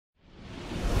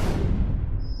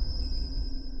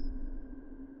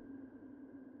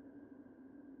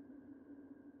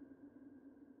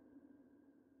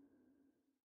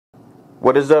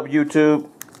What is up, YouTube?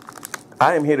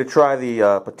 I am here to try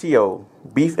the Patio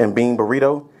beef and bean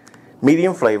burrito,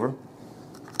 medium flavor.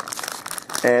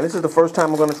 And this is the first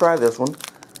time I'm going to try this one.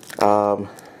 It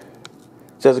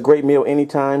says a great meal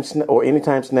anytime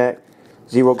snack,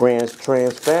 0 grams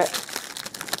trans fat,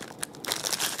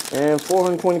 and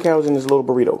 420 calories in this little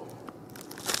burrito.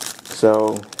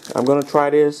 So I'm going to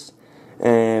try this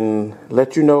and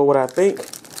let you know what I think.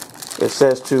 It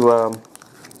says to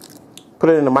put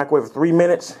it in the microwave for 3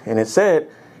 minutes, and it said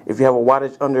if you have a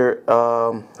wattage under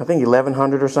I think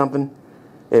 1100 or something,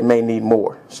 it may need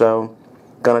more. So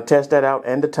gonna test that out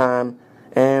and the time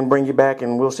and bring you back,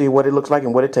 and we'll see what it looks like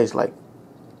and what it tastes like.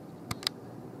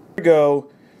 Here we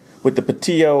go with the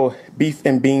Patio beef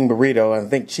and bean burrito. I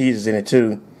think cheese is in it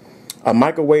too. I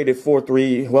microwaved it for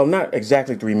well, not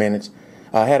exactly 3 minutes.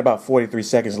 I had about 43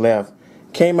 seconds left.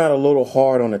 Came out a little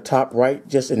hard on the top right,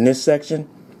 just in this section.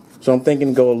 So I'm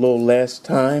thinking go a little less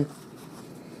time.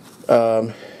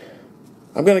 I'm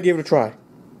going to give it a try.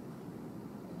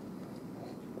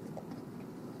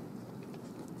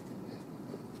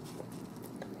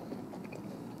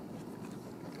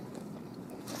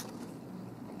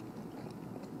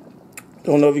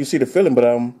 Don't know if you can see the filling, but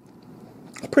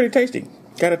it's pretty tasty.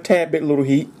 Got a tad bit little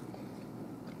heat.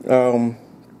 I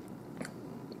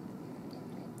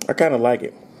kind of like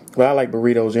it. Well, I like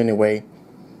burritos anyway.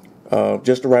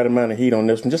 Just the right amount of heat on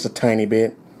this one, just a tiny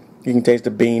bit. You can taste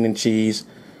the bean and cheese.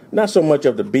 Not so much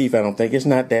of the beef, I don't think. It's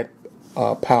not that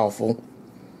powerful.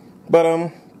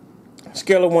 But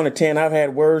scale of 1 to 10, I've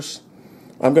had worse.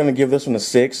 I'm going to give this one a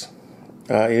 6.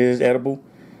 It is edible.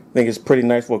 I think it's pretty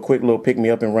nice for a quick little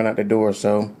pick-me-up and run out the door.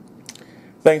 So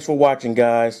thanks for watching,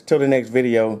 guys. Till the next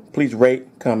video, please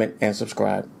rate, comment, and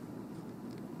subscribe.